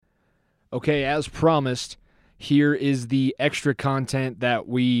Okay, as promised, here is the extra content that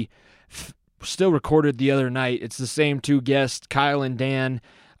we still recorded the other night. It's the same two guests, Kyle and Dan.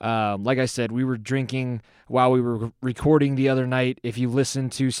 Like I said, we were drinking while we were recording the other night. If you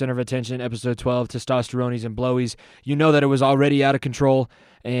listened to Center of Attention, episode 12, Testosterones and Blowies, you know that it was already out of control.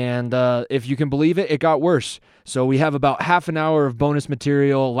 And if you can believe it, it got worse. So we have about half an hour of bonus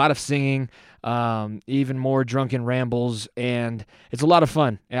material, a lot of singing, even more drunken rambles, and it's a lot of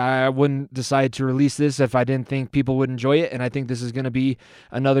fun. I wouldn't decide to release this if I didn't think people would enjoy it, and I think this is going to be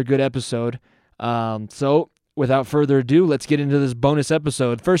another good episode. So without further ado, let's get into this bonus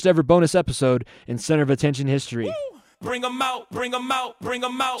episode. First ever bonus episode in Center of Attention history. Woo! Bring 'em out, bring 'em out, bring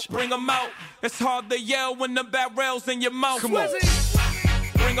 'em out, bring 'em out. It's hard to yell when the barrel's in your mouth. Come on.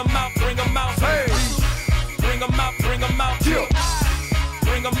 Bring 'em out, bring 'em out. Hey. Bring 'em out, bring 'em out. Yeah.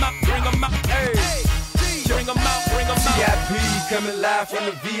 Bring 'em out, bring 'em out. Hey. Bring 'em out, bring 'em out. VIP coming live from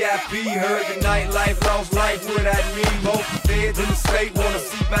the VIP. Heard the nightlife, lost life without me. Most feds in the state wanna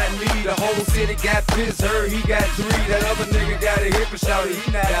see about me. The whole city got pissed, heard he got 3. That other nigga got a hip and shouted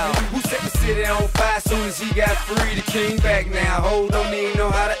he not out. Who set the city on fire soon as he got free? The king back now. Ho don't even know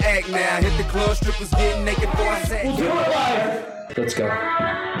how to act now. Hit the club, strippers getting naked before I sat. We'll do it live. Let's go.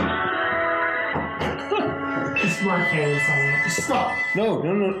 It's my favorite song. Stop. No.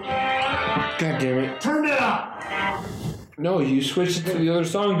 God damn it. Turn it up. No, you switched it to the other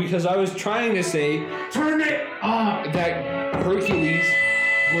song because I was trying to say Turn it up. that Hercules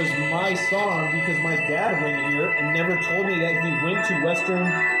was my song because my dad went here and never told me that he went to Western,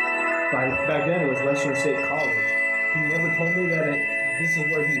 back then it was Western State College. He never told me that this is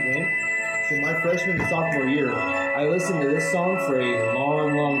where he went. So my freshman and sophomore year, I listened to this song for a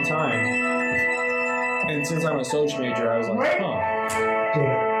long, long time. And since I'm a Soch major, I was like, huh.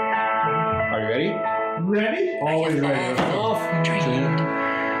 Are you ready? Ready? Always ready. Dreamed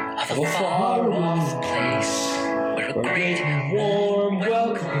of a far-off place where a great warm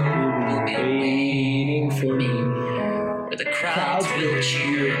welcome will be waiting for me, where the crowds will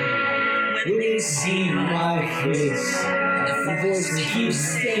cheer when they see my face, and the voices keep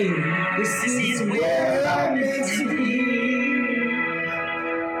saying, "This is where I'm meant to be."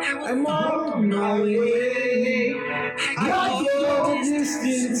 I'm on my way. I go the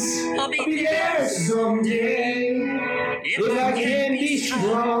distance. I'll be there someday. If I can be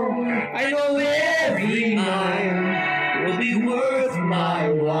strong, I know every mile will be worth my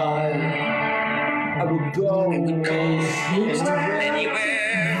while. I would go anywhere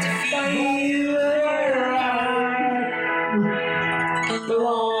to feel where I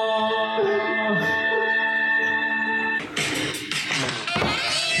belong.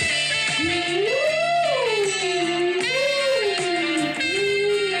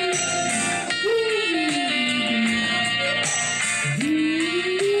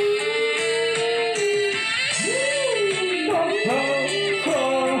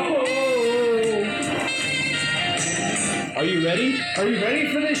 Are you ready? Are you ready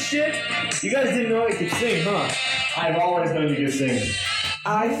for this shit? You guys didn't know I could sing, huh? I've always known you could sing.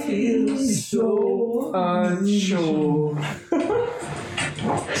 I feel so unsure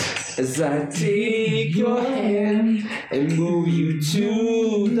as I take your hand and move you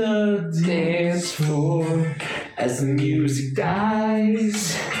to the dance floor. As the music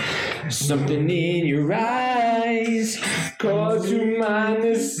dies, something in your eyes calls to mind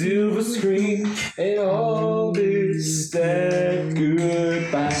the silver screen and all this said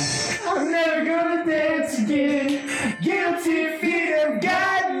goodbye. I'm never gonna dance again. Guilty feet have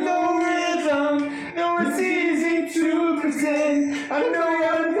got no rhythm. No, it's easy to pretend. I know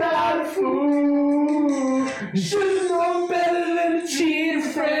I'm not a fool. Should've known better than a cheating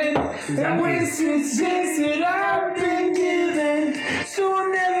friend. And wasted chance that I've been given. So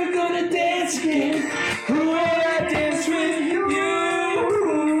I'm never gonna dance again. Who will I dance with you?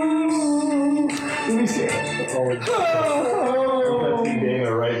 Let me see.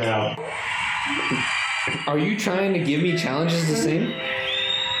 Right now. Are you trying to give me challenges to sing?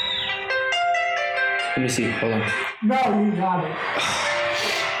 Let me see. Hold on. No, you got it.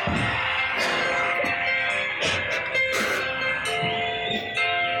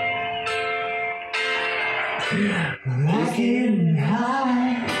 Rockin'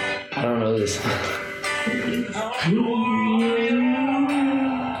 high. I don't know this.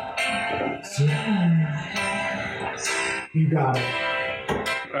 You got it.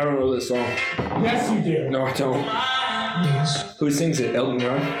 I don't know this song. Yes, you do. No, I don't. Who sings it? Elton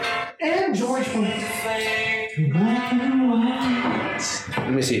John? And George Clinton.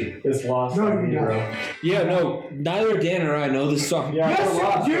 Let me see. It's lost. No, you got it. Yeah, no. Neither Dan or I know this song. Yeah,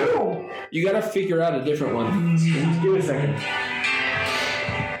 yes, you do. You gotta figure out a different one. Give it a second.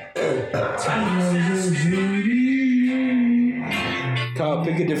 Kyle,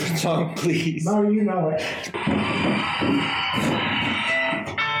 pick a different song, please. No, you know it.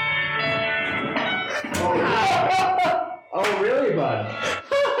 Oh, really, bud?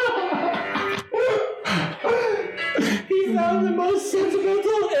 He found the most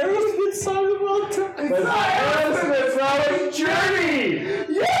sentimental Aerosmith song of all time. It's not Aerosmith, it's Journey!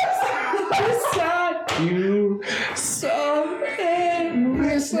 Yes! I saw you some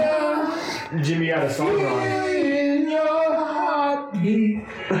and Jimmy had a song wrong. in your heartbeat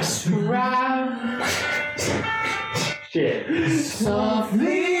surround. Shit.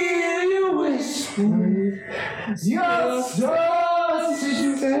 Softly you whispered your thoughts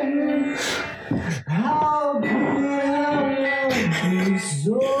to them. How could I be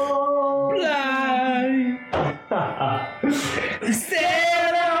so blind?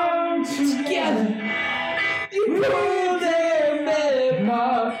 Stand on together. You pull them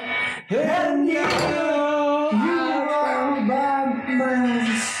apart. And you are by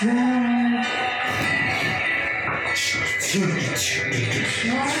my side.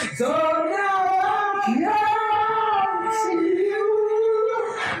 So now I come to you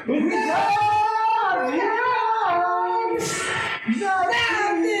with arms,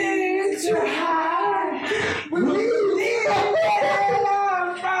 nothing to hide. We leave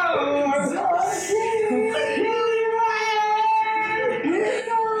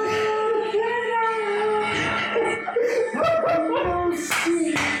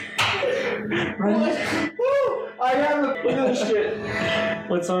I have the look at this shit.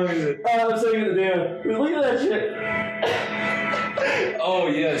 What song is it? I'm singing it down. Look at that shit. Oh,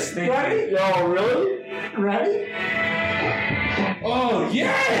 yes. Thank Ready? Yo, really? Ready? Oh,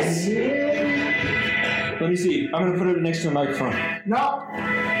 yes! Let me see. I'm going to put it next to the microphone. No.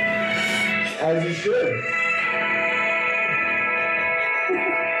 As you should.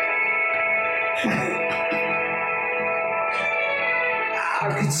 I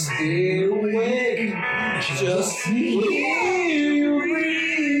could stay awake just to hear you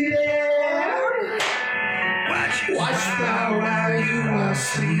breathing. Watch now while you are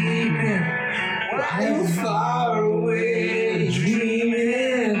sleeping, while you're far away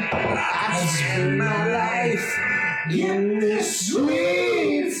dreaming. I spend my life in this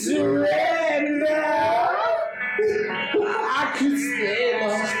sweet surrender. I could stay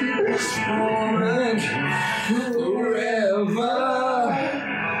lost in this moment forever.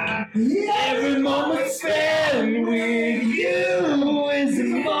 Every moment spent with you is a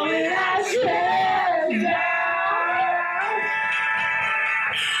moment I treasure.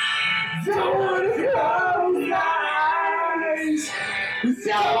 Don't wanna close my eyes.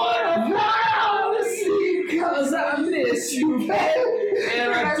 Don't wanna fall asleep 'cause I miss you, babe. And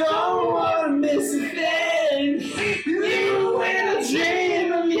I don't wanna miss a thing. You in a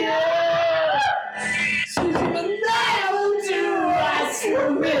dream of you. But never do I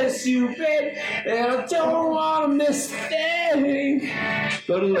still miss you, babe. And I don't wanna miss a thing.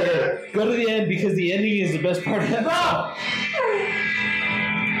 Go to the end. Go to the end because the ending is the best part of it. No!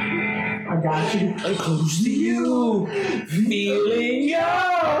 I got you. I'm close to you, feeling your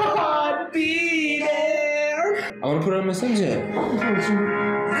heart beating. I want to put it on my son's head. I got you.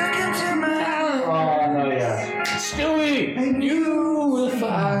 Oh, no, yeah. Stewie, and you will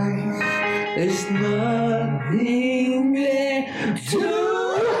find there's nothing there to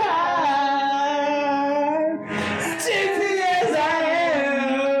hide. Take me as I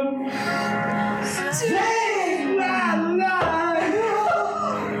am. Take my life.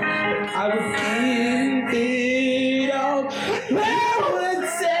 I would give it all. I would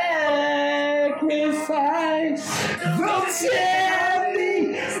sacrifice. Don't tell me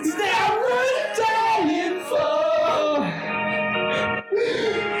that we're dying for.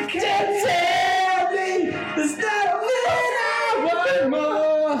 Can't tell me there's nothing I want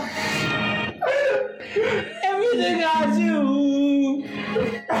more. Everything I do,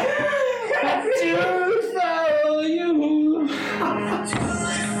 I do for you.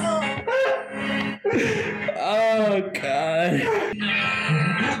 Oh God.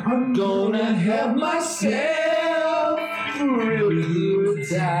 I'm gonna have myself a real good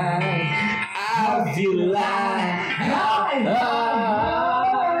time. I feel like I'm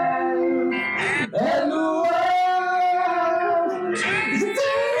and the world is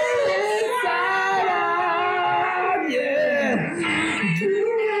turning inside out, yeah.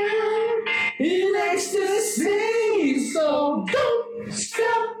 In ecstasy, so don't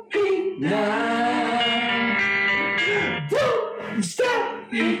stop me now. Don't stop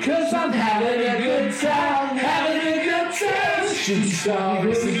because I'm having a good time, having a good time. Shoot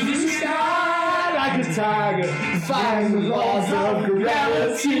stars into the sky like a tiger, defying the laws of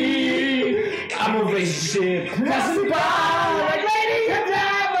gravity. I'm a relationship. Passing by like Lady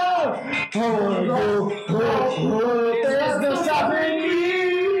Godiva. I wanna go. There's no stopping me.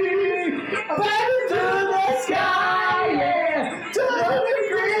 Back into the sky, yeah. To the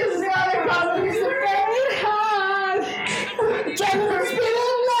degrees, gotta cause me so very hard. Trying to spin a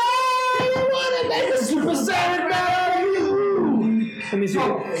line. I wanna make a supersonic melody. Let me see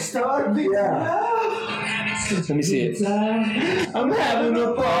it. Start the Let me see it. I'm having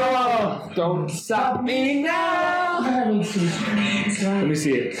a ball. Don't stop me now. Let me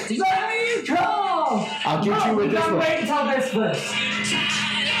see it. Let me call. I'll get you with this one. Wait until this verse.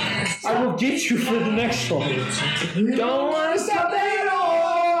 I will get you for the next one. Don't want to stop at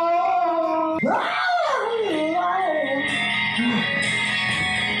all.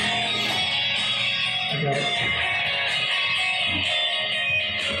 Okay.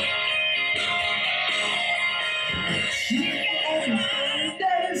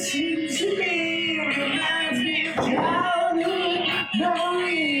 That seems to be reminds me of childhood.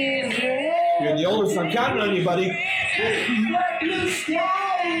 You're the oldest. I'm counting on you, buddy.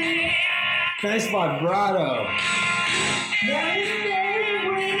 Nice vibrato.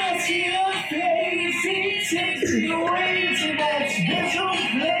 When I see your face, it takes me away to that special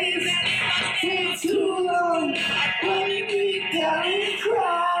place. Takes too long, when you deep down and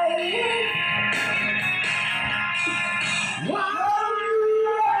cry. Wow,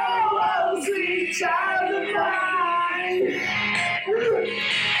 sweet child of mine.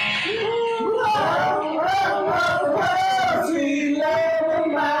 Sweet love of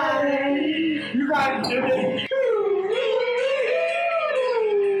mine. You got it, Jimmy.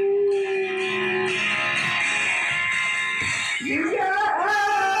 You got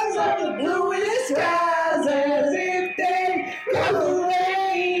eyes like the bluest skies as if they come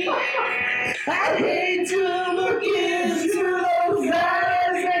away. I hate to look into those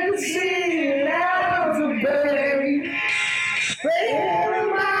eyes and see it out of baby. But it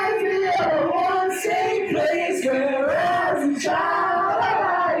reminds me of one same place where as a child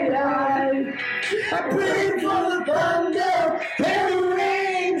I prayed for the thunder and the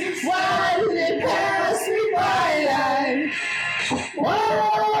rain. Why did it pass me by? Oh,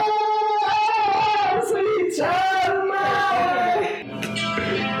 sweet child of mine.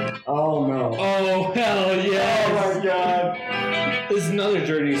 Oh no. Oh hell yeah. Oh my god. This is another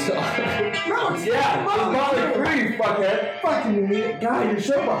Journey song. No, it's yeah. It's Molly Free, fuckhead. Fucking idiot. God, you're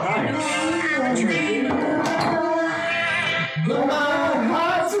so behind. But my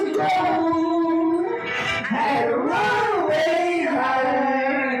heart's a gold. Had to run away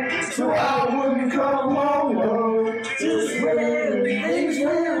high, so I wouldn't come home alone. Just when things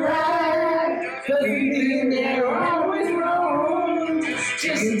went right, 'cause being there always wrong.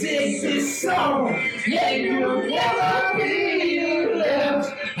 Just take this song, yeah, you'll never be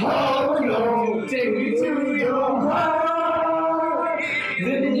left all alone. Take me to your heart,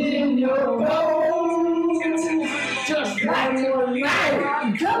 living in your bones. Just like one night,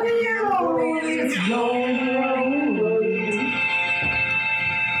 I'm coming home, it's going away.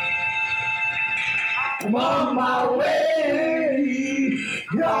 I'm on my way,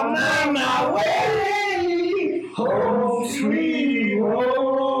 I'm on my way, home sweet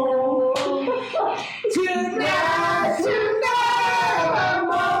home. Tonight, I'm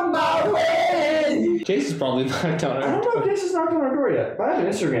on my way. Chase is probably knocked on our door. I don't know if Chase is knocking on our door yet. If I have an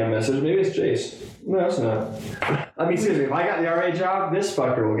Instagram message, maybe it's Chase. No, it's not. I mean, seriously, if I got the RA job, this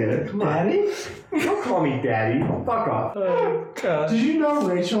fucker will get it. Come on. Daddy? Don't call me daddy. Fuck off. Oh, God. Did you know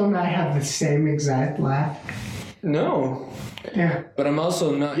Rachel and I have the same exact laugh? No. Yeah. But I'm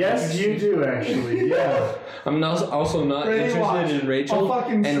also not. Yes, you do, actually. Yeah. I'm also not interested in Rachel.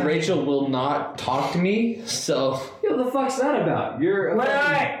 And Rachel will not talk to me, so. Yo, what the fuck's that about? You're. Wait,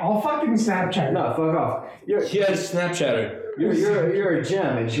 I'll fucking Snapchat. No, fuck off. He has Snapchatter. You're a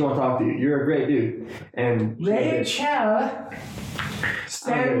gem and she won't talk to you. You're a great dude. And Rachel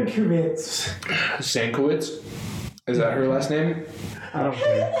Stankiewicz. Stankiewicz? Is that her last name? I don't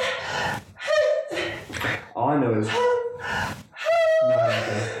care. All I know is.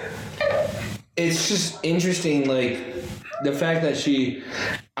 It's just interesting, like, the fact that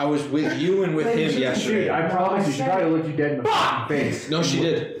I was with you and with him yesterday. Dude, I promise you, she probably looked you dead in the fucking face. No, she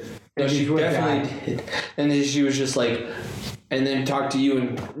did. No, she definitely did. And then she was just like, and then talked to you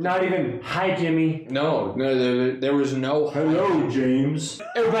and. Not even, hi, Jimmy. No, there was no. Hello, James.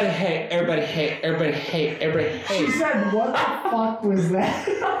 Everybody hate, everybody hate, everybody hate, everybody hate. She said, what the fuck was that?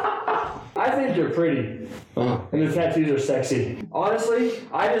 I think you're pretty. And the tattoos are sexy. Honestly,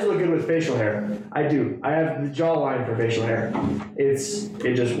 I just look good with facial hair. I do. I have the jawline for facial hair. It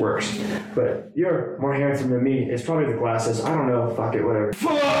just works. But you're more handsome than me. It's probably the glasses. I don't know. Fuck it, whatever.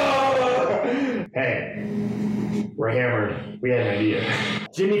 Fuck! Hey, we're hammered. We had an idea.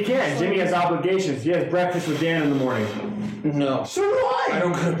 Jimmy can't. Jimmy has obligations. He has breakfast with Dan in the morning. No. So do I. I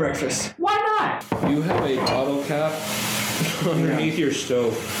don't go to breakfast. Why not? You have a bottle cap underneath your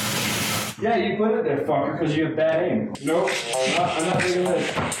stove. Yeah, you put it there, fucker, because you have bad aim. Nope. I'm not doing this.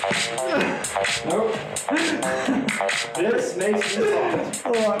 Nope. This makes me soft.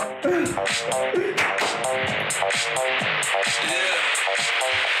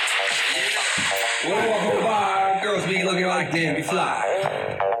 Whoa, whoa, bar, girls be looking like damn, be fly.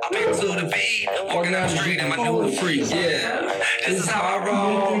 I make to the beat, walking down the street and my nose freeze, yeah. This is how I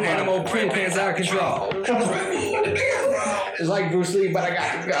roll, animal print pants out of control. It's like Bruce Lee, but I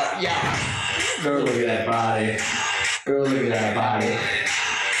got to go. Yeah. Girl, look at that body. Girl, look at that body.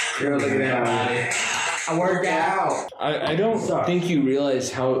 Girl, look at that body. I work out. I don't think you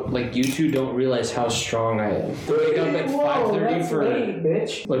realize how, like, you two don't realize how strong I am. Wake up at 5:30 for. Late,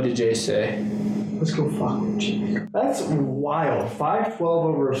 bitch. What did Jay say? Let's go fuck Jimmy. That's wild. 512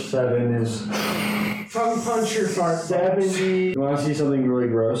 over 7 is. Tongue punch your fart. 70. You want to see something really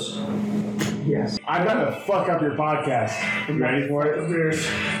gross? Yes. I'm gonna fuck up your podcast. You ready for it?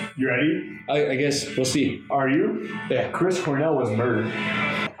 You ready? I guess we'll see. Are you? Yeah. Chris Cornell was murdered.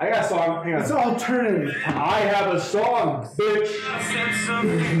 I got a song. Hang on. It's alternative. I have a song, bitch.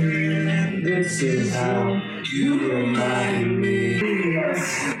 This is how you remind me.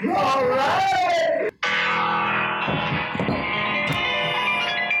 All right.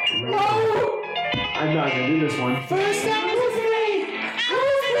 I'm not gonna do this one. First time was me. I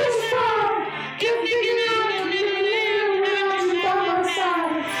was this far. Kept thinking I would never live without you by my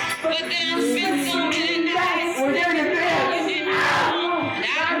side. But then I spent so many nights. We're doing it And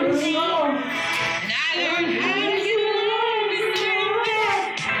I was wrong. And I learned how to get along with doing that.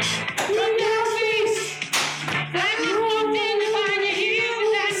 Look down face. Like you walked in to find your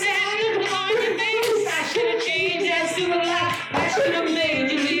heels. I sat look upon your face. I should have changed that to a lie. I should have made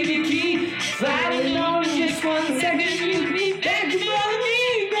you leave your key. Sliding on just 1 second. You be back to me.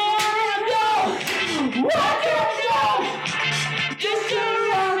 Go. Walk up, go. Just turn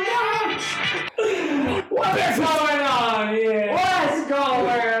around now. What's going on here? What's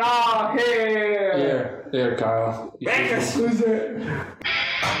going on here? There, Kyle. Who's it?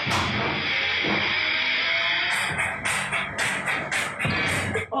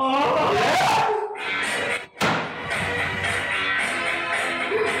 Oh,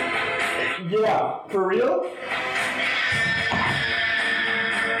 yeah, for real?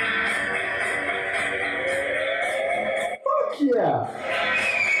 Fuck yeah.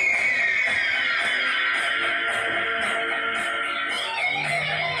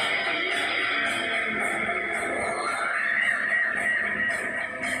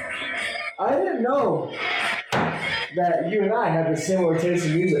 I didn't know that you and I had the similar taste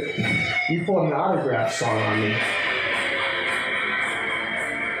in music. You pulled an autograph song on me.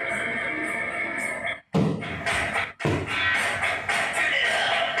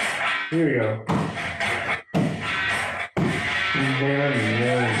 Here we go.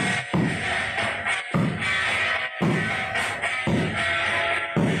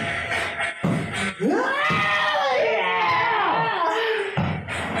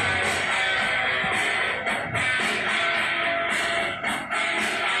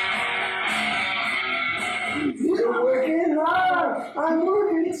 You're working hard, I'm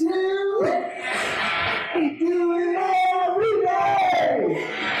working too. We do it every day.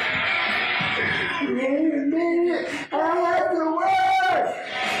 Every minute I have to work.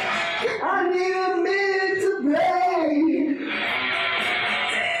 I need a minute to pay.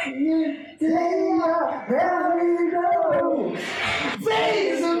 Day how we go.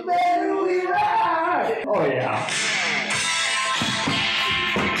 Days are better we ride. Oh yeah.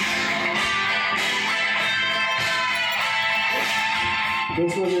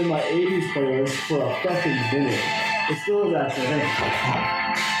 This was in my 80s playlist for a fucking minute. It still is actually, I think.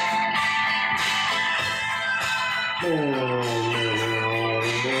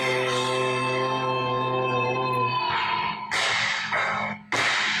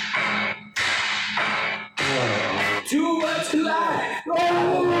 Too much life.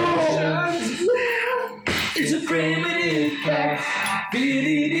 It's a primitive fact.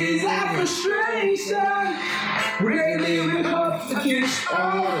 Feeling is our frustration. Really we hope to kiss.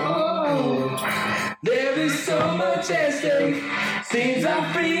 Oh, there is so much at stake. Seems our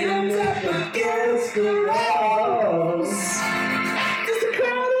freedom's up against the walls. Does the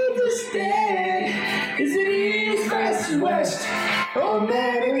crowd understand? Is it east versus west? Oh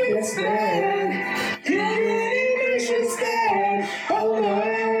man, it gets bad. Can any nation stand? Oh no,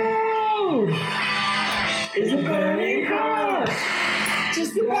 it's a burning heart.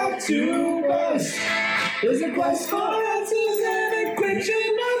 Just about got to burst. There's a quest for answers and a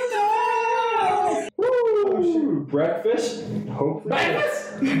question of love. Woo! Breakfast? Hopefully.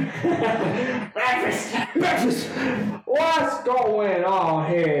 Breakfast! Breakfast! Breakfast! What's going on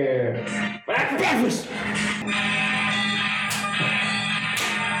here? Breakfast!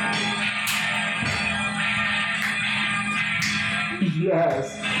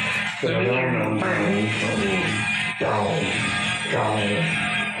 Yes. I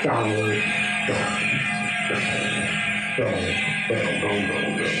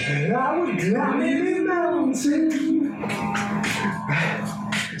would climb any mountain,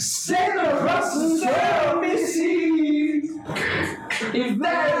 sail across the stormy seas. If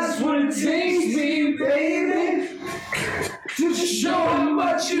that's what it takes me, baby, to show how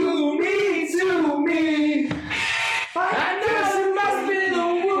much you mean to me. I know it must be the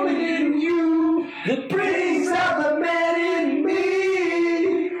woman in you that brings out the man in me.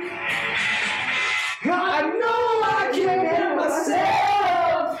 I know I can't help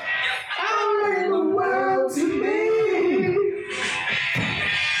myself. I'm in the world to me.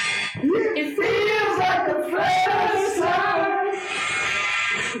 It feels like the first time.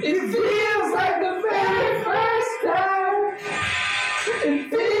 It feels like the very first time. It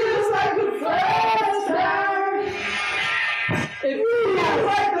feels like the first time. It feels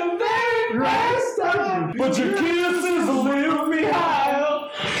like the very first time. But your kisses lift me higher,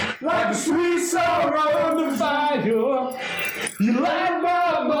 like a sweet sorrow in the fire. You light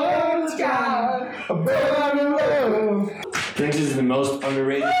my mind sky, a burning love. Prince is the most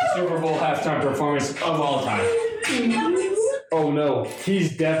underrated Super Bowl halftime performance of all time. Oh no,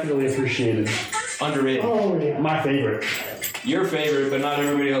 he's definitely appreciated. Underrated. Oh, yeah. My favorite. Your favorite, but not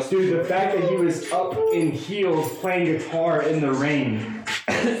everybody else. Dude, the fact that he was up in heels playing guitar in the rain.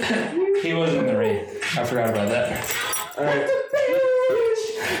 He was in the rain. I forgot about that. Alright.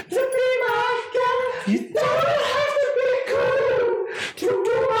 To be my girl, you don't have to be cool to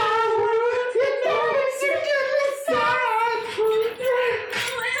do my work. You know it's a good side.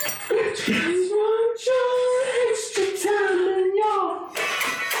 Just want your extra time and your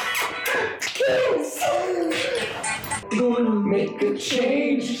kiss. Gonna make a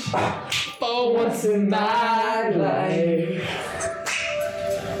change for once in my life.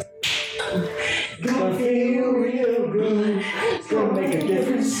 Gonna feel real good. It's gonna make a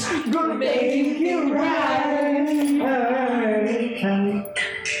difference. Gonna make it right.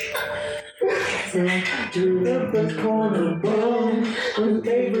 To the corner bone, with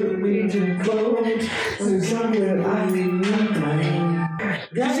favorite region closed. And somewhere I need your mind.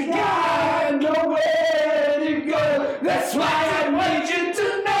 Cause you got nowhere to go. That's why I want you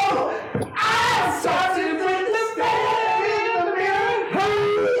to know. I started with the fan in the mirror.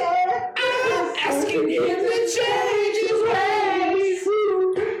 Oh yeah. I'm asking him to change his ways.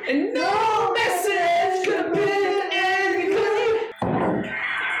 And no message could have been any clearer.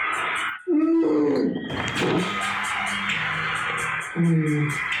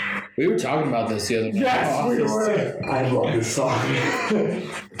 We were talking about this the other day. Yes, we were. I love this song.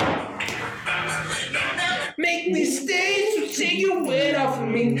 Make me stay, so take your weight off of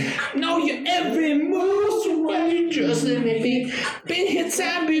me. Know your every move, so why you just let me be? Been here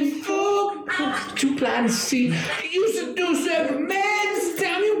time before, too blind to see. You used to do so every man, this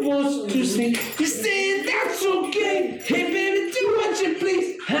time you want to see. You saying that's okay. Hey baby, do what you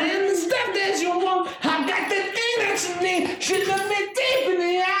please. I am the stuff that you want. I got the thing that you need. She looked me deep in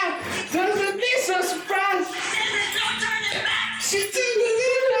the eye. Doesn't be so surprised. She took me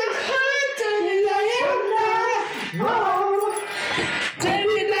in the heart, turn it like oh, turn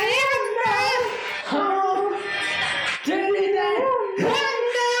it like oh, turn it like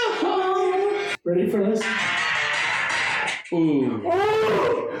oh. Ready for this? Ooh.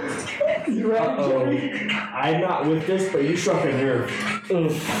 You ready, Jimmy? I'm not with this, but you struck a nerve.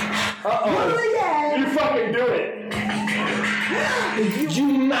 Uh-oh. You fucking do it. You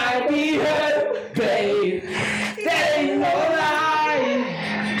might be hurt, babe. That ain't no lie.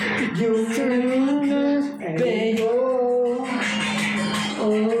 You babe.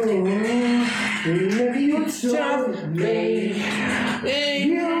 Maybe you're tough, babe.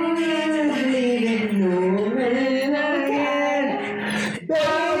 You never need no man again.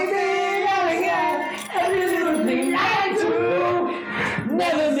 Baby, I got every little thing I do.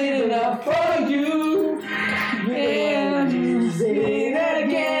 Never been enough for you. And you say that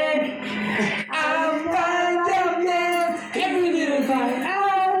again. I'm right up there. Every little fight I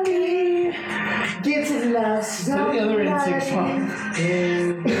need. Get to the last song. The other end 6 songs.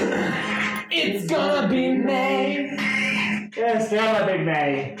 It's gonna be May. Yes, damn, Big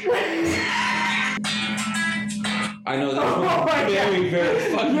May. I know that one very, very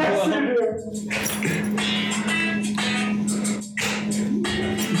fucking well.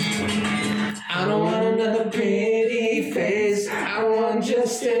 I don't want another pretty face. I don't want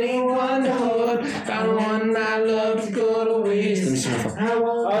just anyone to hold. I don't want my love to go to waste. Let me see my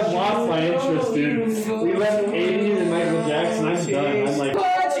phone. I've lost my interest, dude. We left 80s and Michael Jackson. I'm done. I'm like,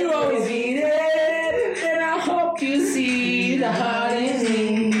 But you always eat it, and I hope you see the heart in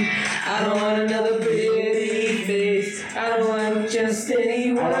me. I don't want another pretty face. I don't want just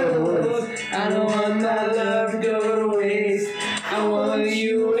anyone to hold. I don't want my love to go to waste. I want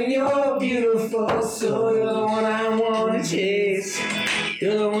you and your beautiful soul. You're the one I want to chase.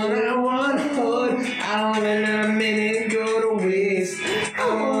 You're the one I want to hold. I don't let a minute go to waste. I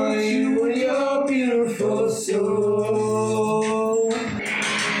want you and your beautiful soul.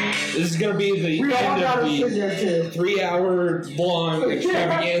 This is gonna be the end of the 3-hour long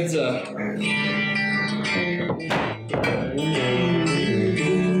extravaganza.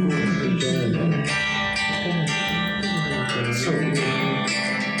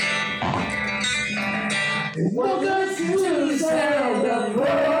 Welcome to the sound of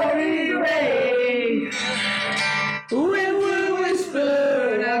pouring rain. When we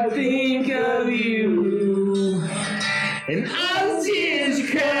whisper, I think of you. And all the tears you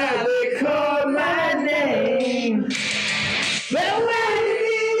cried, they called my name. But when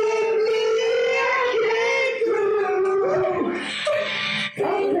you with me, I can't grow. I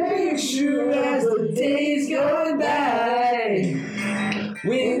picture as the days go by.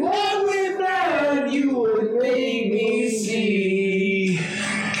 When what we've done, you would make me see.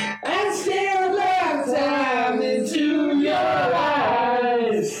 And stare a lifetime into your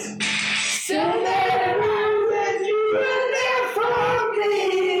eyes. So that you were there for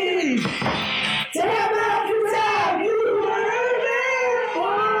me. Time after time, you were there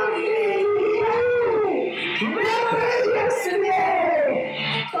for me. Remember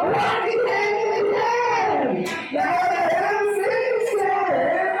yesterday, walking hand in hand. Now that I'm finished,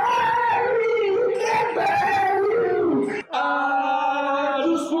 I remember you. I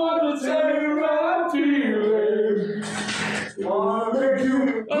just want to tell you how I'm feeling. Want to make you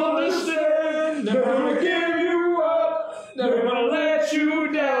understand. Never gonna give you up. Never gonna let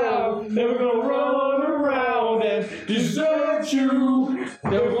you down. Never gonna run around and desert you.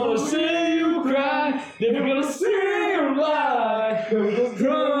 Never gonna see you cry. Never gonna see you lie. Never gonna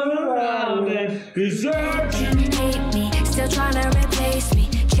run around and desert you. Hate me, still trying to replace me.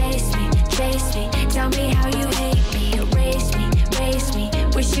 Chase me, tell me how you hate